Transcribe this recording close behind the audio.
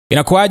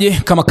Inakuaje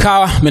kama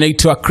kawa, mimi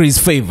naitwa Chris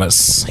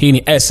Favors. Hii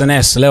ni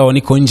SNS. Leo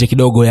niko nje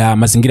kidogo ya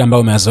mazingira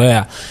ambayo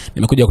umeyazoea.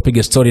 Nimekuja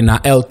kupiga story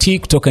na Eltee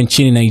kutoka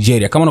nchini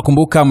Nigeria. Kama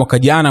unakumbuka mwaka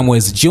jana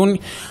mwezi June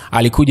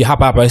alikuja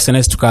hapa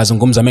SNS,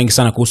 tukazungumza mengi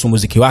sana kuhusu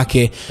muziki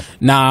wake.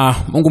 Na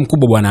Mungu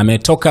mkubwa bwana,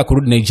 ametoka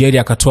kurudi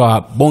Nigeria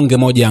akatoa bonge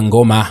moja ya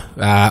ngoma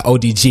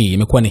ODG.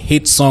 Imekuwa ni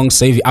hit song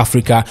sasa hivi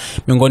Africa,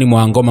 miongoni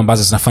mwa ngoma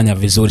ambazo zinafanya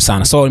vizuri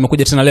sana. So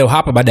nimekuja tena leo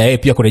hapa baada ya yeye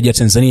pia kurejea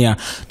Tanzania,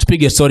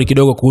 tupige story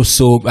kidogo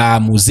kuhusu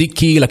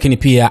muziki, lakini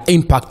pia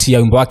impact ya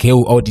wimbo wake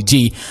huu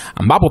ODG,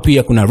 ambapo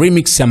pia kuna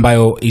remix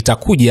ambayo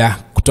itakuja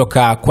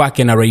kutoka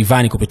kwake na Ray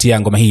Vanny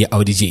kupitia ngoma hii ya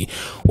ODG.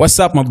 What's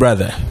up, my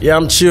brother?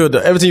 Yeah, I'm chilled.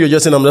 Everything you're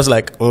just saying, I'm just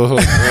like,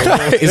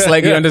 It's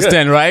like you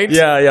understand, right?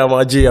 Yeah,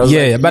 my G. Yeah,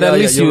 like, but at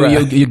least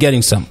you're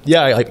getting some.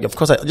 Yeah, of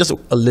course, just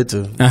a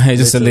little.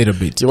 Just a little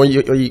bit. When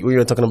you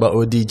were talking about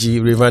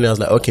ODG, Ray Vanny, I was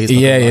like, okay.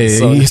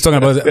 He's talking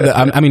about.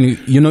 I mean,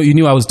 you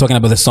knew I was talking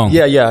about the song.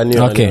 Yeah, I knew.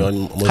 Okay.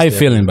 How you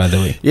feeling, by the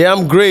way? Yeah,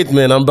 I'm great,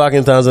 man. I'm back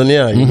in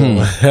Tanzania. You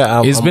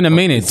know. It's been a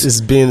minute.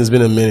 It's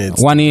been a minute.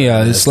 1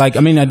 year. It's like,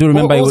 I mean, I do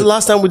remember. What was the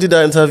last time we did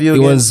that interview? It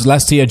was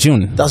last year,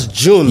 June. That's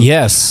June.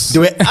 Yes. They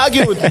were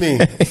arguing with me.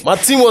 My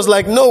team was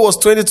like, no, it was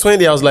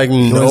 2020. I was like, no,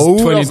 it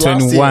was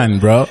 2021,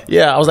 bro.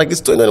 Yeah, I was like,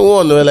 it's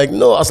 2021. They were like,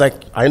 no. I was like,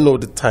 I know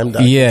the time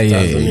that.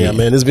 Yeah,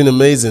 man. It's been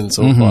amazing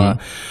so far.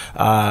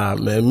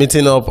 Man,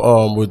 meeting up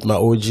with my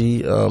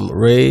OG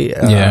Ray.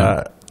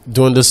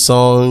 Doing the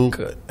song,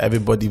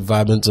 everybody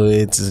vibing to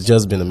it. It's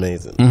just been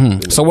amazing.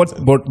 So what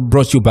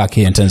brought you back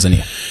here in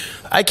Tanzania?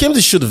 I came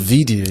to shoot a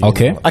video.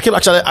 Okay.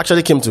 I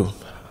actually came to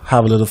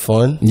have a little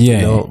fun. Yeah.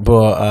 You know,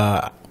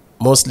 but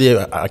mostly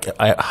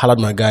I hollered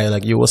my guy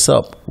like, yo, what's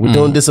up? We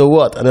doing this or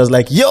what? And I was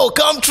like, yo,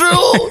 come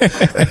true.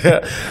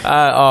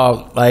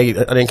 I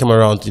didn't come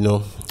around, you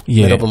know.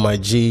 Yeah. Met up with my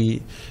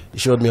G. He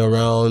showed me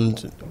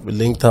around. We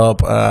linked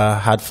up,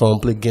 had fun,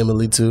 played game a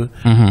little,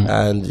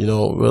 and you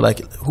know, we were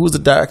like, "Who's the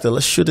director?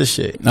 Let's shoot this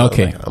shit."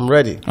 Okay, like, I'm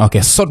ready.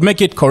 Okay, so to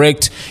make it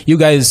correct, you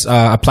guys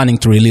are planning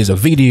to release a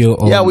video.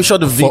 Yeah, we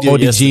shot the video for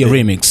ODG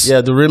yesterday. remix. Yeah,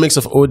 the remix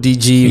of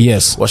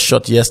ODG was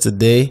shot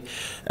yesterday,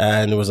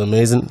 and it was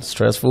amazing,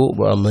 stressful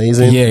but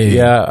amazing.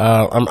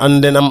 Yeah.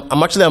 And then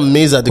I'm actually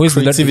amazed at the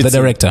creativity. Who's the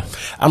director?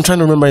 I'm trying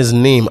to remember his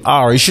name.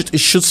 He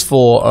shoots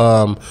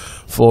for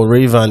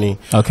Ray Vanny.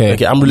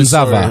 Okay, I'm really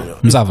Mzava,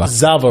 right?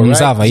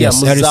 Mzava,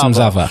 yes,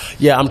 Mzava.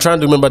 Yeah, I'm trying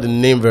to remember the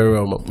name very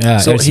well. Yeah,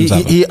 so he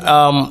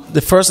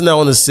the first thing I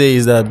want to say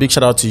is that big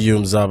shout out to you,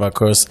 Mzava,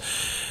 because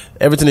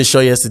everything he shot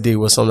yesterday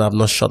was something I've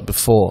not shot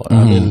before.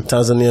 I mean,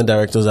 Tanzanian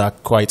directors are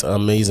quite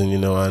amazing, you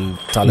know, and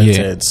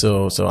talented.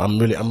 So I'm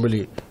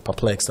really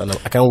perplexed, and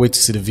I can't wait to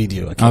see the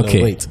video. I can't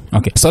wait.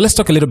 Okay, so let's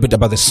talk a little bit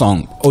about the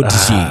song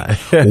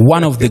ODG.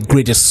 One of the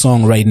greatest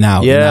songs right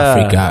now in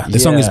Africa. The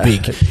song is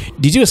big.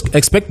 Did you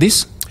expect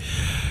this?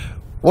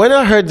 When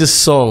I heard this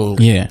song,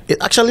 it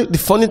actually, the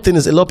funny thing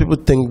is a lot of people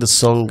think the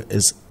song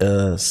is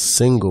a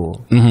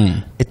single.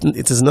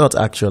 It is not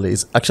actually.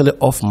 It's actually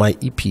off my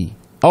EP.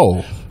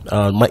 Oh.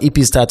 My EP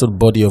is titled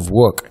Body of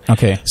Work.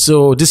 Okay.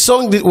 So the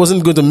song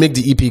wasn't going to make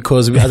the EP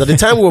because at the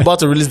time we were about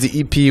to release the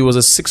EP, it was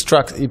a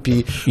 6-track EP.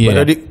 We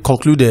already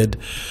concluded.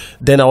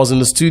 Then I was in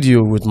the studio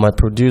with my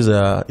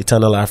producer,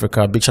 Eternal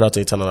Africa. Big shout out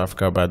to Eternal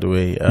Africa, by the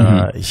way.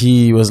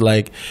 He was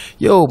like,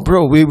 yo,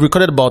 bro, we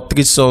recorded about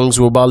 3 songs.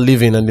 We were about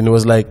leaving. And then it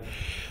was like,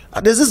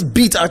 there's this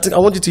beat I think I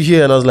want you to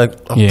hear. And I was like,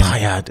 I'm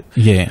tired.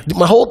 Yeah.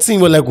 My whole team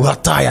were like, we're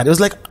tired. It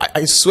was like,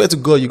 I swear to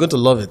God, you're going to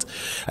love it.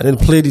 And then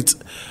played it.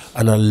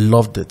 And I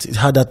loved it. It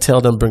had that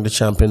tell them bring the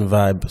champion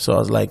vibe. So I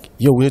was like,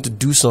 yo, we need to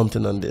do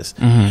something on this.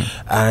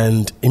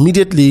 And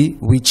immediately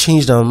we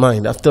changed our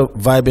mind. After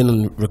vibing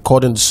and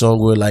recording the song,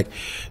 we were like,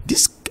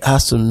 this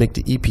has to make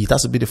the EP. It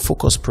has to be the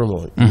focus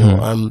promo. You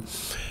know?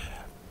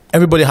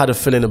 Everybody had a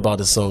feeling about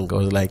the song. I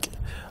was like,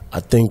 I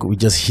think we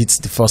just hit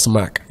the first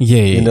mark.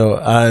 You know,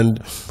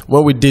 and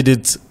when we did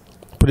it,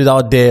 put it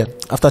out there,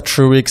 after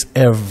 3 weeks,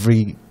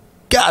 every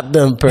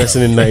goddamn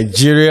person in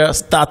Nigeria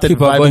started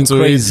people vibing to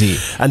crazy.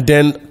 And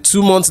then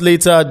 2 months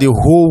later, the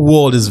whole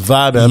world is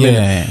vibing. I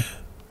mean,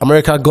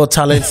 America Got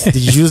Talent, they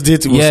used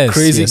it. It was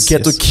crazy.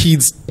 Ghetto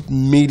Kids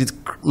made it,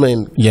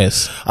 man.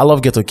 Yes. I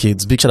love Ghetto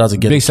Kids. Big shout out to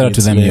Ghetto Kids. Big shout out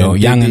to them, yo.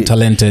 Young and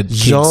talented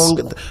kids.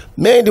 Young.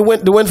 Man, they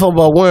went from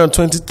about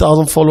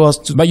 120,000 followers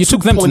to But you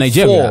took them to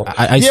Nigeria.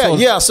 I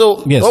saw.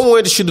 So when we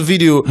went to shoot the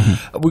video,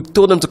 we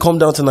told them to come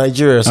down to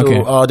Nigeria. So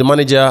the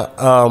manager,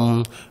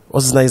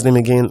 what's his nice name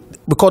again?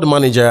 We called the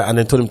manager and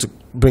then told him to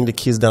bring the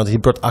kids down. He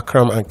brought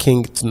Akram and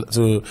King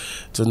to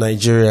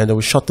Nigeria, and then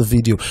we shot the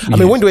video. I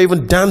mean, when they were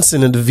even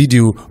dancing in the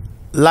video,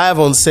 live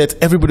on set,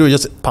 everybody was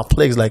just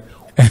perplexed, like,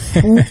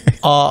 who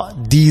are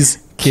these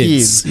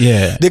kids?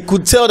 They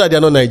could tell that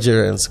they're not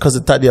Nigerians because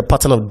their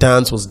pattern of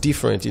dance was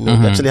different. You know,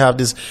 they actually have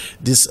this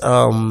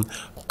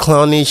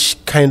clownish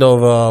kind of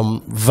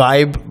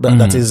vibe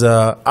that is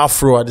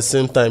Afro at the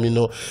same time. You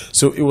know,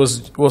 so it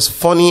was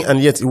funny and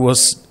yet it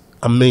was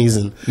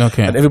amazing.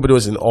 And everybody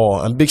was in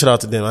awe. And big shout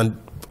out to them. And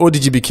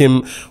ODG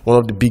became one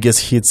of the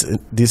biggest hits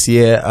this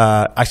year.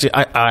 Actually,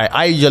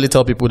 I usually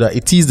tell people that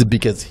it is the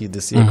biggest hit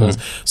this year because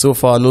so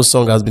far no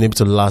song has been able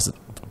to last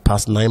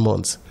past 9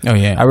 months. Oh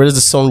yeah. I released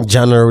the song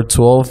January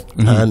 12th,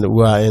 and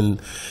we are in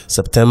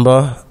September,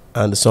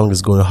 and the song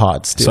is going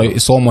hard still. So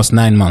it's almost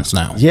 9 months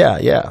now.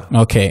 Yeah.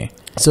 Okay.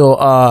 So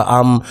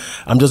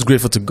I'm just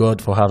grateful to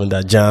God for having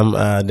that jam.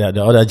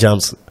 The other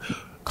jams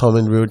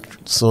coming real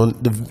soon.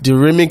 The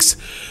remix,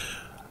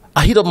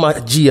 I hit up my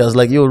G. I was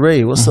like, "Yo,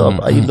 Ray, what's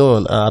up? How you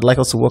doing? I'd like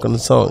us to work on the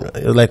song."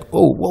 He was like,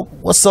 "Oh,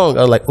 what song?"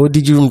 I was like,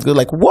 "ODG."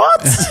 They're like,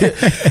 "What?"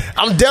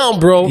 I'm down,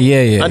 bro.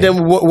 Yeah. And then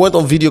we went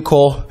on video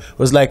call. It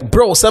was like,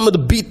 "Bro, send me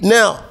the beat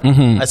now."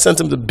 I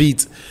sent him the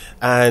beat,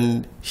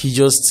 and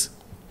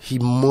he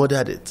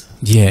murdered it.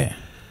 Yeah.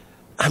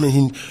 I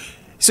mean,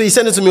 so he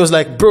sent it to me. I was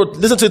like, "Bro,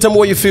 listen to it. Tell me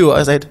what you feel."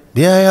 I said,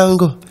 "Yeah,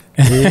 Yango."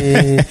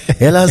 I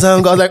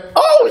was like,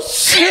 "Oh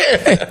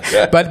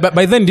shit!" But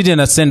by then, didn't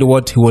understand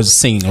what he was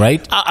saying,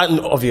 right?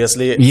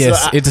 Obviously,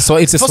 Yes. It's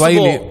a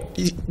Swahili.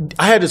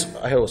 I heard it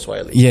was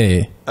Swahili.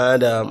 Yeah.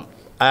 And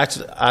I had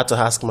to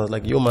ask him. I was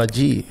like, "Yo, my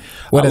G,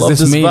 What I does love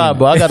this mean? vibe,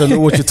 but I gotta know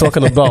what you're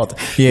talking about."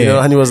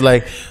 Yeah. And he was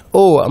like,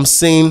 "Oh, I'm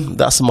saying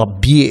that's my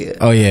beer.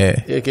 Oh yeah.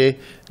 Okay,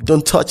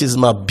 don't touch is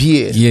my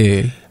beer.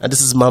 Yeah. And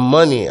this is my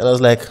money." And I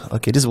was like,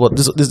 "Okay, this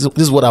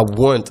is what I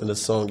want in the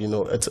song.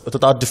 It's a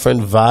total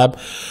different vibe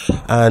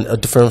and a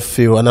different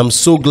feel." And I'm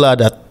so glad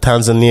that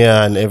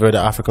Tanzania and every other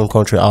African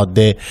country out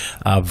there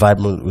are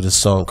vibing with the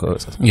song.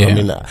 Cause I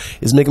mean,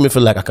 it's making me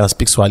feel like I can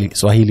speak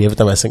Swahili every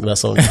time I sing that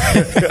song.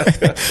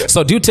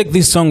 So do you take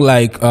this song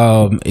like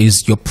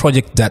is your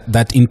project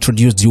that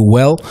introduced you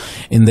well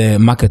in the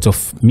market of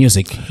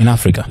music in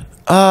Africa?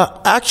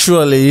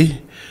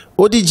 Actually,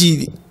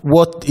 ODG,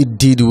 what it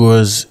did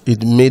was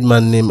it made my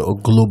name a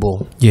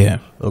global. Yeah.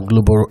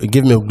 It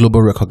gave me a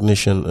global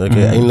recognition.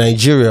 Okay. In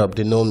Nigeria,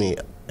 they know me,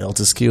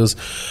 Eltee Skhillz.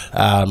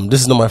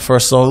 This is not my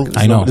first song.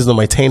 This is not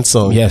my 10th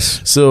song.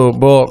 Yes. So,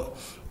 but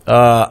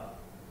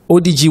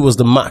ODG was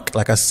the mark,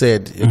 like I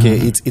said.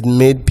 Okay. It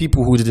made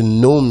people who didn't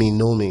know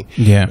me.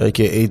 Yeah.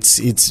 Okay.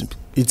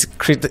 It's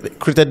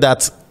created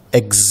that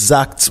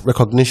exact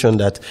recognition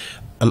that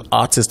an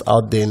artist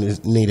out there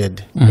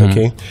needed.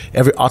 Okay,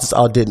 every artist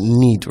out there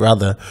need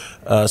rather.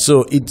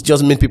 So it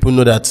just made people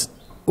know that.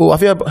 Oh,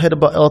 have you ever heard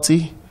about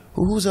Eltee?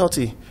 Who's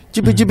Eltee?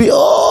 GB.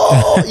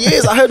 Oh,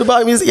 yes, I heard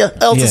about him. Yeah,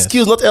 Eltee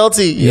Skhillz, not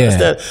Eltee. You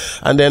understand?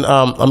 And then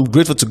I'm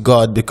grateful to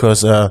God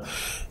because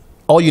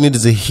all you need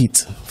is a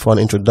hit for an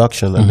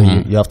introduction, and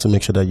then you have to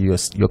make sure that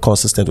you're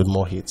consistent with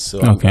more hits.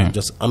 So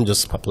I'm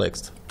just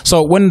perplexed.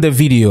 So when the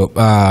video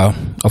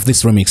of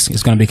this remix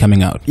is going to be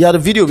coming out? Yeah, the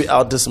video will be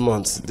out this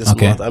month.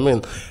 I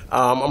mean,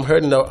 I'm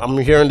hearing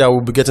that we'll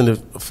be getting the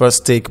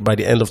first take by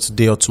the end of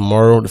today or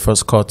tomorrow, the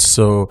first cut.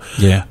 So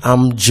yeah,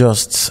 I'm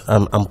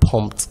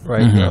pumped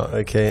right now.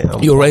 Okay,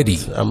 you're ready.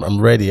 I'm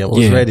ready. I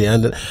was ready,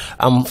 and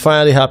I'm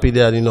finally happy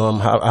that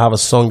I have a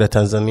song that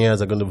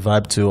Tanzanians are going to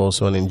vibe to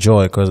also and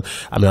enjoy, because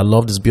I mean I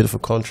love this beautiful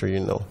country.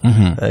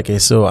 Okay,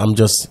 so I'm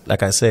just,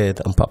 like I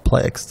said, I'm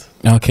perplexed.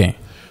 Okay.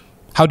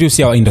 How do you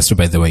see our industry,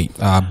 by the way,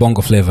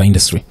 bongo flavor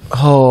industry?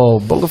 Oh,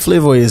 bongo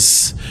flavor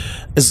is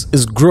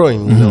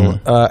growing.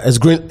 It's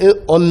growing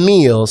on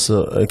me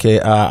also. Okay,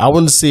 I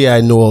wouldn't say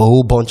I know a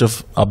whole bunch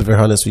of. I'll be very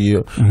honest with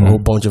you, a whole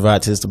bunch of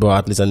artists, but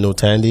at least I know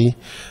Tandy,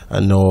 I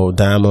know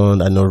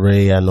Diamond, I know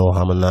Ray, I know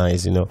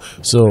Harmonize.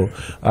 So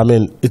I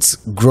mean, it's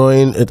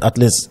growing. At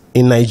least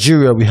in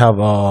Nigeria, we have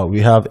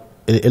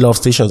a lot of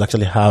stations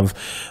actually have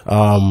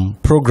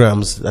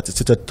programs that are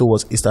situated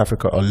towards East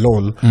Africa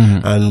alone,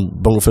 and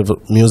bongo flava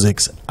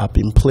musics are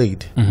being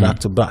played back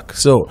to back.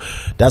 So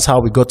that's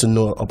how we got to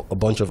know a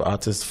bunch of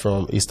artists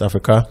from East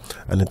Africa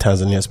and in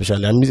Tanzania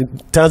especially. I mean,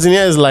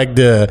 Tanzania is like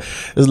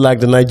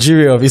the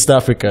Nigeria of East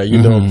Africa.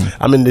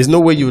 I mean, there's no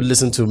way you would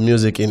listen to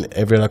music in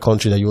every other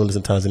country that you won't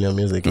listen to Tanzanian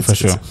music. For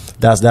sure.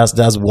 That's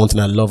one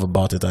thing I love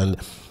about it, and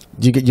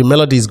your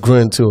melody is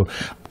growing too.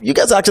 You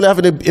guys are actually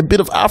having a bit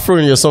of Afro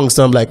in your songs,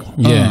 so I'm like,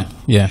 yeah.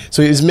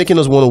 So it's making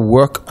us want to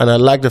work, and I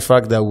like the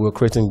fact that we're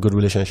creating good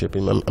relationship. I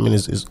mean,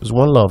 it's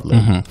one love,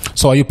 man.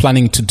 So are you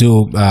planning to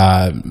do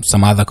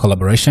some other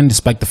collaboration,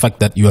 despite the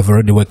fact that you have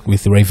already worked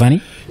with Ray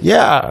Vanny?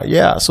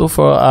 Yeah. So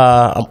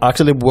far, I'm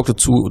actually worked with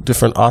 2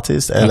 different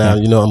artists, and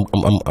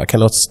I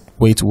cannot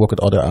wait to work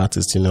with other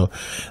artists.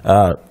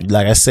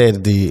 Like I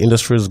said, the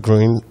industry is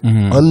growing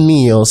on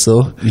me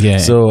also. Yeah.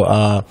 So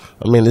I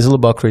mean, it's all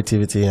about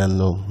creativity and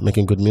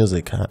making good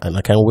music. And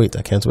I can't wait.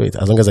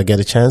 As long as I get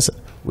a chance,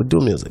 we'll do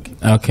music.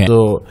 Okay.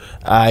 So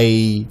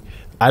I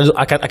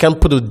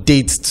can't put a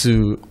date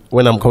to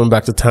when I'm coming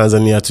back to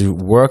Tanzania to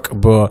work,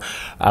 but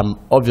I'm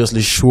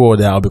obviously sure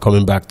that I'll be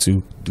coming back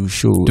to do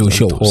shows.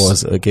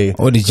 Tours, okay.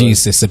 ODG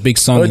is a big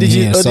song in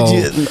here, so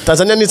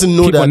Tanzania needs to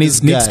know people that needs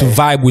to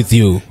vibe with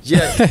you.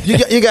 Yeah,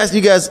 you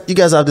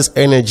guys have this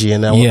energy,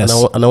 and I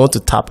want to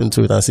tap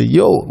into it and say,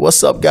 yo,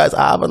 what's up, guys?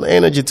 I have an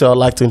energy I'd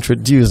like to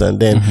introduce, and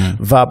then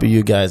vibe with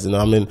you guys.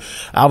 I mean,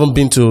 I haven't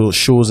been to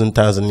shows in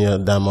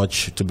Tanzania that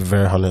much, to be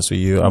very honest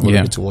with you. I've only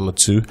been to 1 or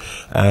 2,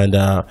 and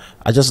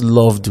I just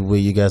love the way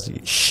you guys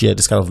share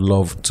this kind of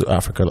love to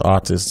African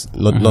artists,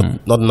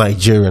 not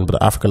Nigerian,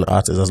 but African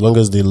artists. As long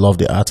as they love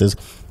the artist,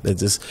 they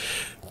just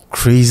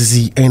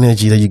crazy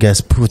energy that you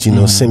guys put, you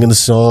know, singing the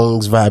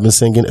songs, vibing,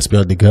 singing,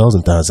 especially the girls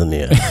in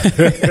Tanzania.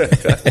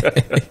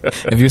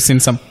 Have you seen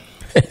some?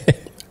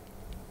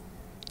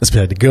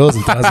 Especially the girls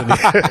in Tanzania.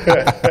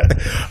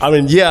 I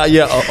mean,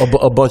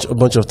 a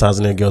bunch of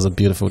Tanzanian girls are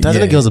beautiful.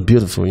 Tanzanian girls are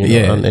beautiful, you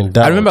know. And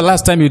I remember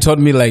last time you told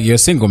me like you're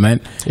single,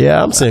 man.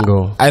 Yeah, I'm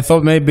single. I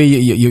thought maybe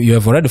you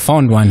have already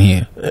found one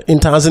here in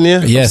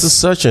Tanzania. Yes, I'm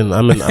still searching.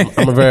 I mean,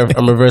 I'm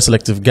a very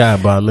selective guy,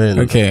 but I mean,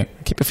 okay,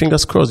 keep your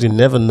fingers crossed. You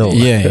never know.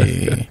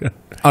 Yeah.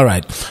 All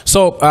right.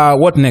 So,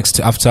 what next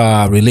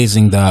after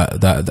releasing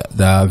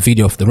the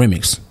video of the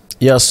remix?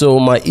 Yeah, so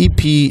my EP,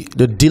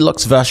 the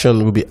deluxe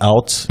version will be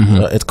out.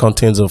 It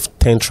contains of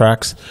 10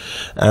 tracks.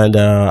 And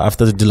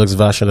after the deluxe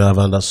version, I have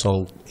another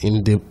song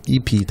in the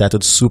EP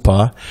titled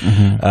Super.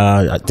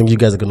 I think you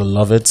guys are going to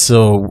love it.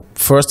 So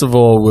first of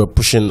all, we're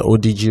pushing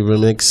ODG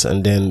remix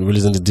and then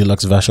releasing the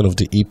deluxe version of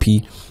the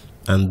EP.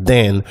 And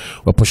then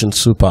we're pushing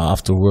Super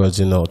afterwards,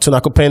 you know.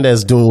 Tunakupenda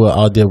is doing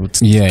well out there with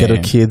Ghetto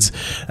Kids.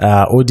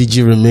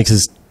 ODG remix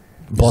is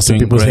busting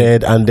people's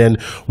head, and then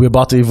we're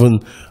about to even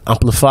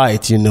amplify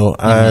it, you know.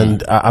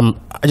 And I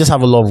just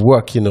have a lot of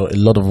work, you know, a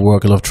lot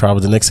of travel.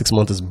 The next 6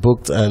 months is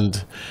booked,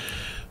 and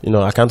you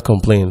know, I can't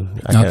complain.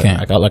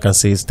 All I can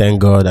say is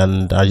thank God,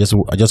 and I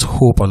just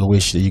hope and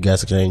wish that you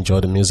guys can enjoy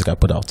the music I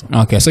put out.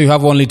 Okay, so you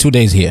have only 2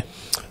 days here.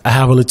 I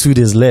have only 2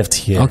 days left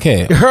here.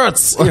 Okay, it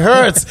hurts. It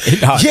hurts.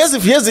 Here's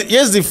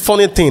the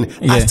funny thing.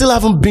 I still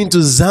haven't been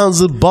to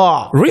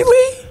Zanzibar.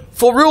 Really?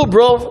 For real,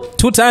 bro.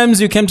 2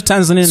 times you came to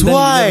Tanzania and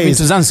then you've been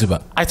to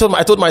Zanzibar. I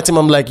told my team,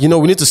 I'm like, you know,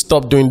 we need to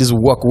stop doing this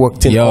work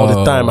thing all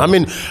the time. I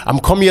mean, I'm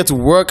coming here to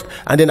work,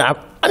 and then I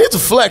need to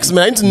flex,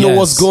 man. I need to know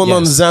what's going on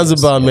in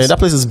Zanzibar, man. That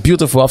place is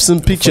beautiful. I've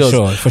seen pictures.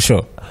 For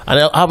sure. And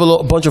I have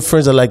a bunch of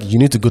friends that are like, you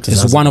need to go to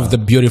Zanzibar. It's one of the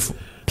beautiful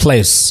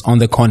place on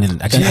the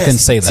continent. I can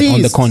say that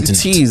on the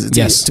continent.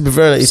 Yes, to be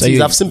very honest,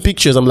 I've seen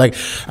pictures. I'm like,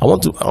 I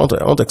want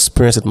to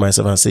experience it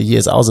myself and say,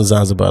 yes, I was in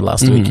Zanzibar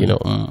last week. You know,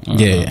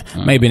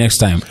 maybe next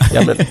time.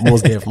 Yeah, man,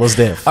 most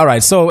def. All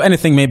right. So,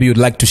 anything maybe you'd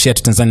like to share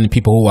to Tanzanian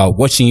people who are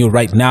watching you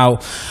right now?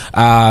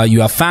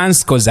 You are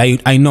fans, because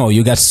I know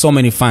you got so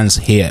many fans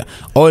here.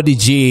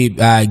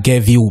 ODG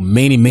gave you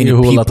many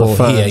people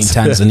here in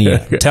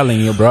Tanzania.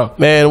 Telling you, bro.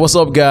 Man, what's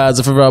up, guys?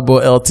 The favorite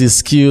boy Eltee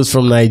Skhillz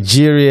from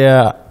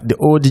Nigeria. The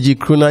ODG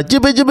crew now,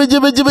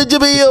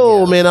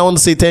 yo, man, I want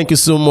to say thank you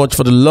so much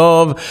for the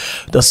love,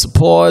 the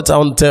support. I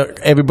want to tell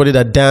everybody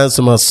that danced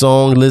to my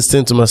song,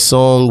 listened to my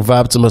song,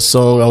 vibe to my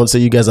song. I want to say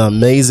you guys are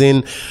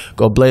amazing.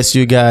 God bless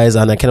you guys,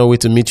 and I cannot wait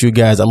to meet you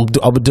guys. I'll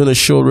be doing a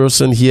show real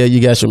soon here. You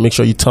guys should make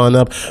sure you turn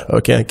up,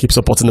 okay, and keep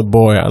supporting the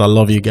boy, and I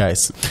love you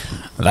guys.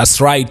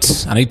 That's right.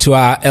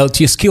 Anaitwa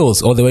Eltee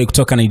Skhillz all the way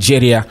kutoka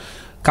Nigeria.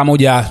 Kama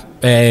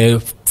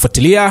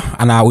fuatilia,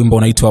 ana wimbo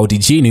unaitwa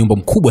ODG, ni wimbo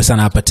mkubwa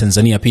sana hapa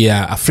Tanzania,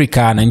 pia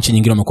Afrika na nchi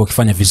nyingine wamekuwa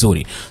wakifanya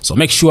vizuri. So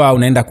make sure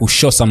unaenda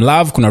kushow some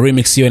love. Kuna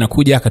remix hiyo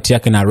inakuja kati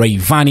yake na Ray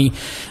Vanny.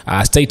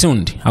 Stay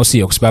tuned, au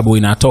sio, kwa sababu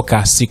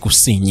inatoka siku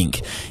si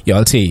nyingi. Yo,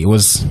 Eltee, it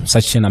was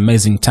such an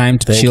amazing time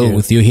to chill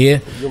with you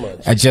here.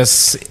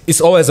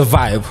 It's always a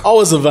vibe.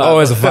 Always a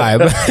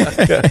vibe.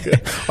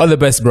 All the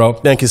best, bro.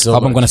 Thank you so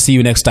much. I'm going to see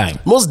you next time.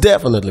 Most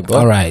definitely, bro.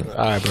 All right,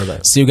 brother.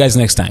 See you guys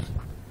next time.